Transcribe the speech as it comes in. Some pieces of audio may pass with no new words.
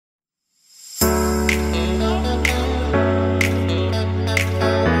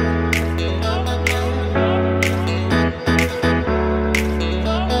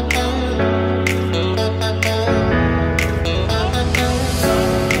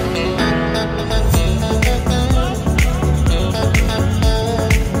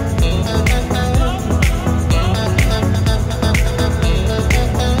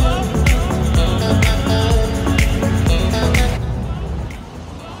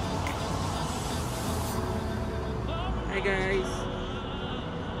guys,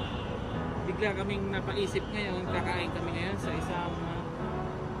 bigla kaming napaisip ngayon, kakain kami ngayon sa isang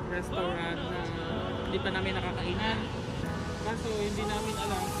restaurant na hindi pa namin nakakainan, kaso hindi namin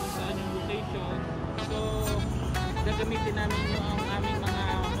alam kung saan yung location. So gagamitin namin yung aming mga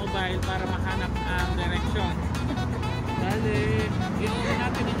mobile para mahanap ang direction. Bale, i-on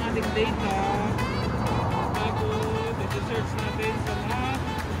natin ang ating data, tapos i-search natin sa map.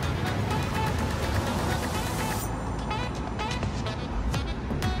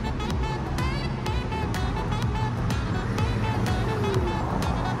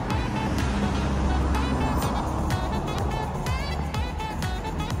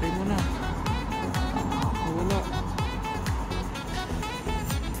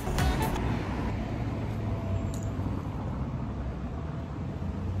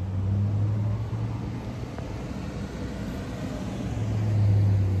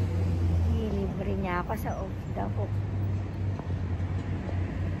 Ako sa off the hook.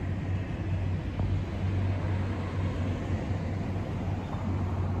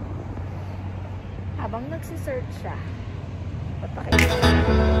 Habang nagsisearch siya, papakita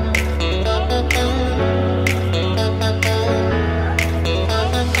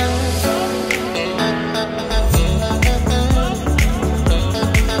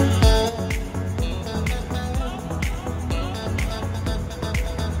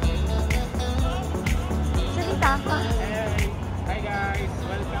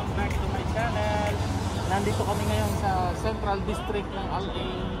Nandito kami ngayon sa Central District ng LA,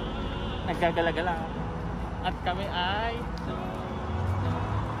 naggagala-gala, at kami ay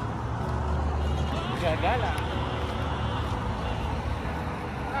gagala.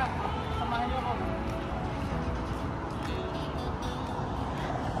 Tara, samahan niyo ako.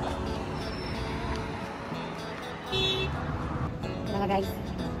 Mga guys,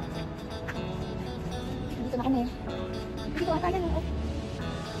 dito na kami. Dito na tayo.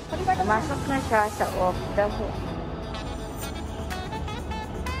 Pumasok na siya sa off the hook.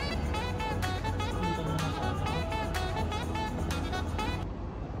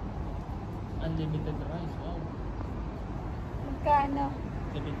 Unlimited rice, wow. Magkano?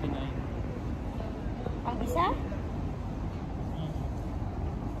 79. Ang isa?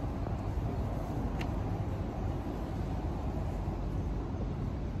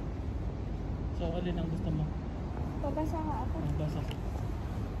 So, alin ang gusto mo? Babasa nga ako. Babasa.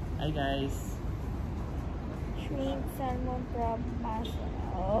 Hi guys. Shrimp, salmon, crab, masa.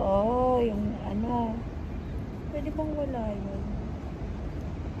 Oh, yung ano. Pwede bang wala yun?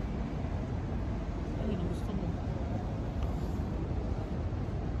 Alin ang gusto mo?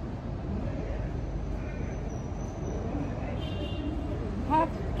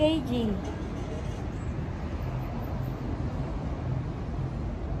 Half kg.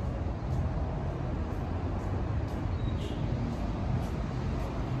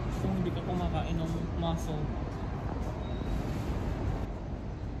 Hindi ka kumakain ng muscle.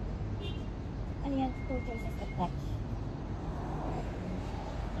 Ano yan? 2 choices of touch.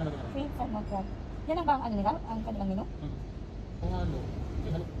 Ano ba? Shrimp, salmon, crab. Yan ang bang ano nila? Ang kanilang menu? Halo.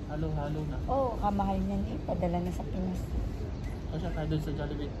 Halo-halo na. Oo, kamahal niyan eh. Padala na sa Pinas. O siya tayo dun sa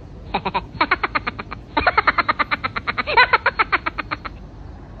Jollibee.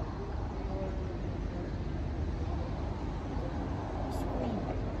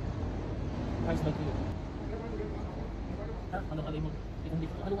 Rice bag ko. Ano kalay mo?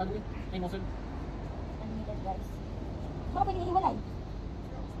 Halo-halo eh. Ay, muscle. Unlimited rice. Baka pwede hiwalay?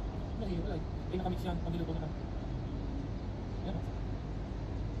 Hiwalay. Ay, nakamix yan. Pag-iluto na lang. Yan.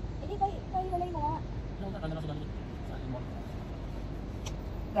 Hindi, hiwalay mo nga. Ano na? Ano na sa Jollibee? Sa Alimon.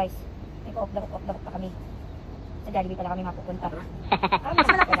 Guys, may off the hook pa kami. Sa Jollibee pala kami mapupunta. Mas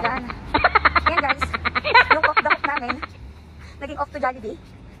malapit yan. Yan guys, yung off the hook namin, naging off to Jollibee.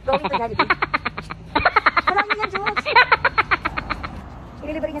 Going to Jollibee. Wala mo yan, Jokes.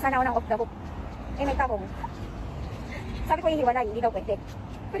 I-delivery niya sana ako ng off the hook. Eh, may tahong. Sabi ko ihiwalay, hindi daw pwede.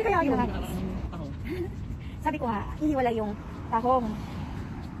 Pwede kaya yun nga. Sabi ko ha, ihiwalay yung tahong.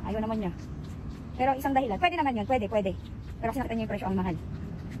 Ayaw naman niya. Pero isang dahilan, pwede naman yun, pwede. Pero kasi nakita niya yung presyo ang mahal.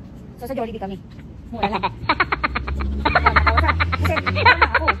 So sa Jollibee kami. Mura lang. Natawa siya. Kasi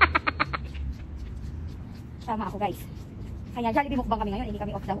tama ako guys. Kaya Jollibee mukbang kami ngayon, hindi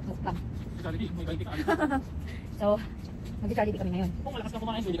kami off the hook mukbang. Jollibee, may balik ka. So, mag-Jollibee kami ngayon. Kung malakas ka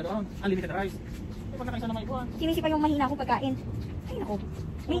kumain, pwede ka doon. Unlimited rice. May pagkakaisa na may ibuan. Sinisi pa yung mahina akong pagkain. Ay naku.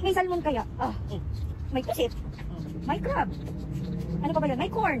 May salmon kaya. May pusit. May crab. Ano pa ba yun?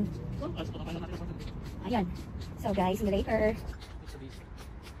 May corn. Ayan. So guys, see you later.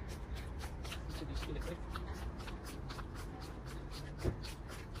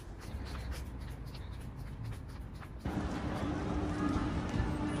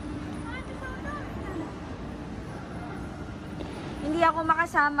 ako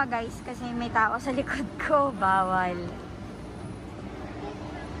makasama guys kasi may tao sa likod ko. Bawal.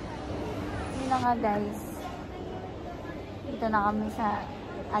 Yun na nga guys. Dito na kami sa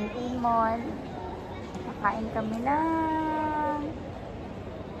Antimon. Nakain kami ng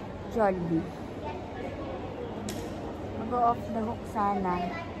Jollibee. Mag-go off the hook sana.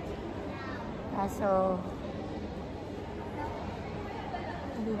 Kaso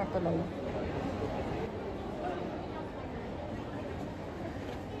hindi na tuloy.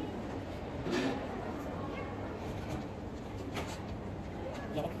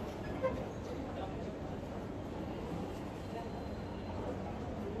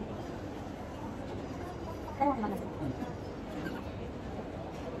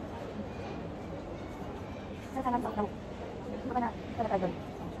 Sa kanan sa loob. Hindi ba na talaga doon?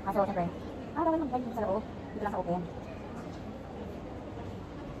 Kaso, siyempre, bawal mag-drive sa loob. Dito lang sa open.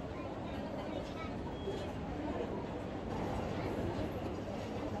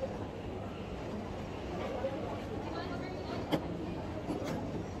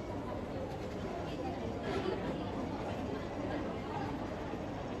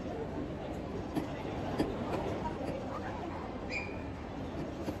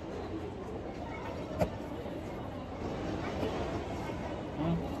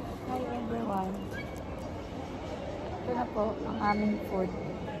 Hi everyone. Ito na po ang aming food.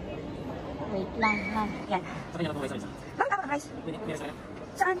 Wait lang ha. Yan. Sakay na po kayo sa isa. Bakit ako guys? Pwede sa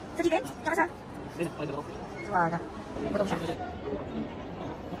Saan? Sa chicken? Tsaka sa? Pwede, pwede po. Wala. Gutom siya.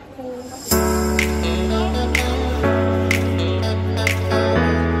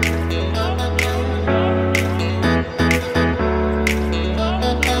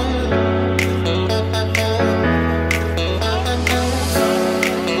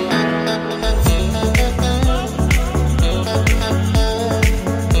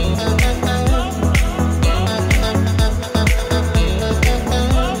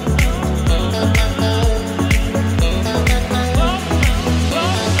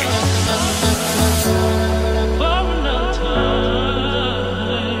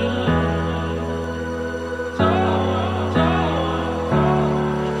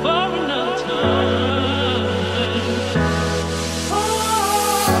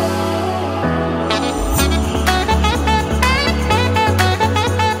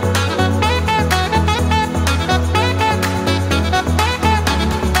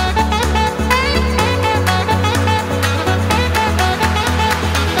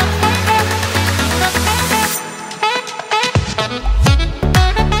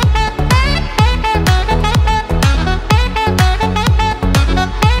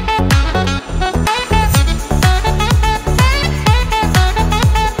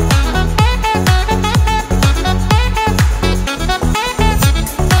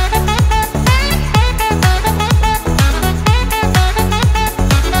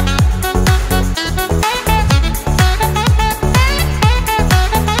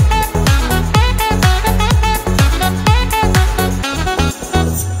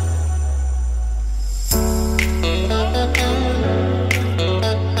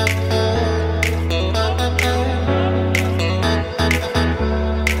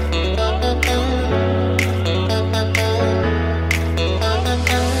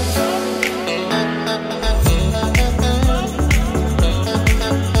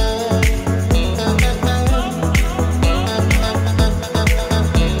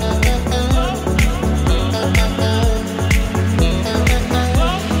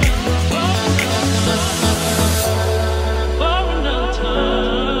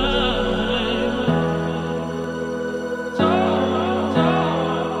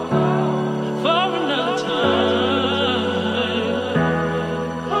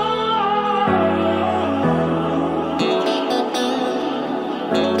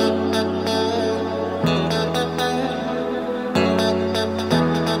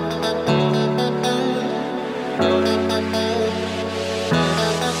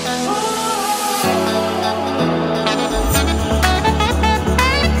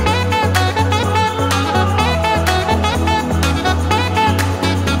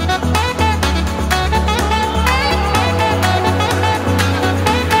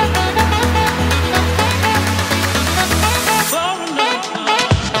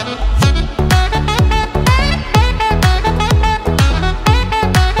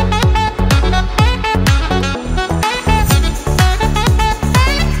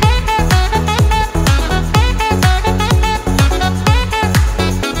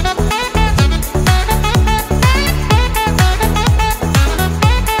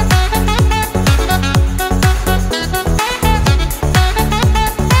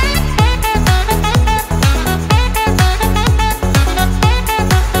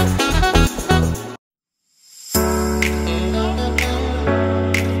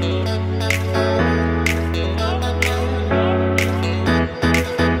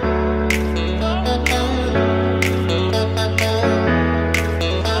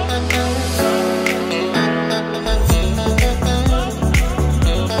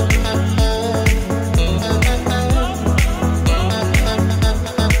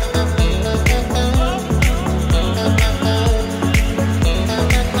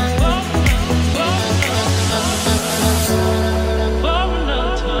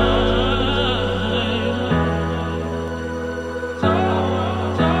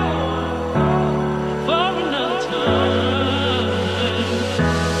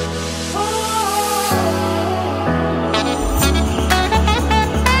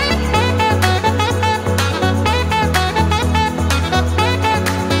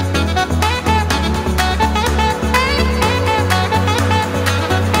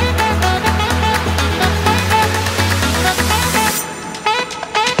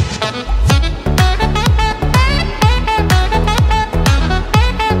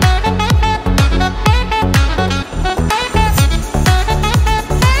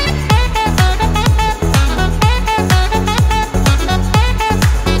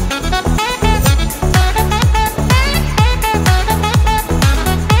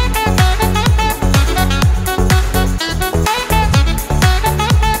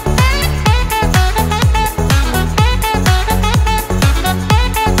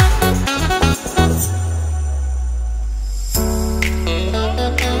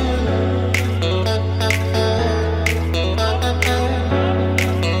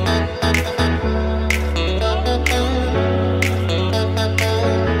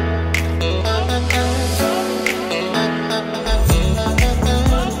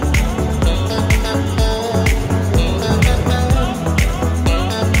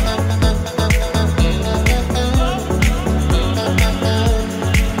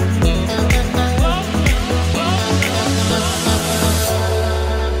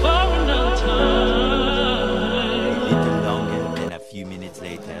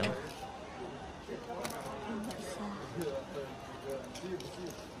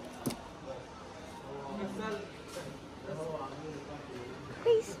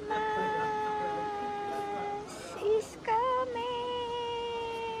 Christmas is coming.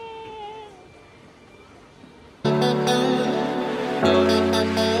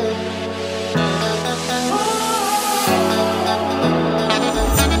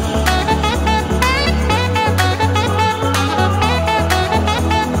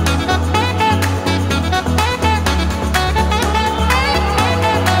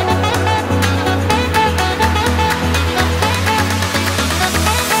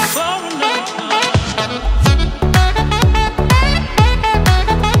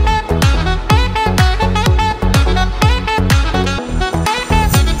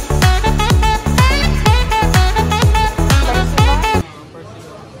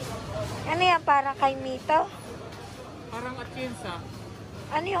 Ano yan? Para kay Mito? Parang atyensa.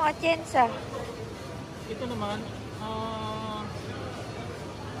 Ano yung atyensa? Ito naman,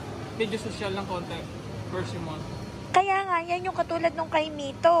 medyo social ng konti. Persimmon. Kaya nga, yan yung katulad nung kay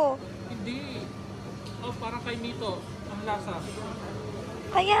Mito. Hindi. Oh, parang kay Mito. Ang lasa.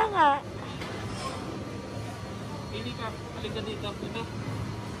 Kaya nga. Pili ka. Halika dito. Ito.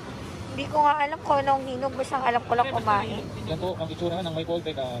 Hindi ko nga alam kung anong hinog. Basta alam ko lang kumain. Yan po, ang itsura ng may cold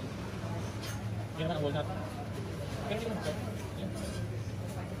pack. Yan naman ang walnut.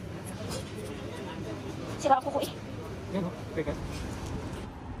 Sira ako ko eh. Yan o, teka.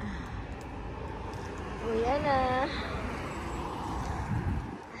 Uya na.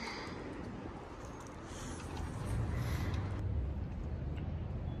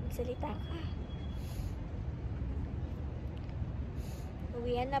 Magsalita ka.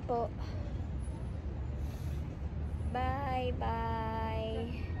 Uwian na po. Bye,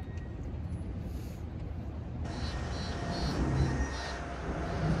 bye.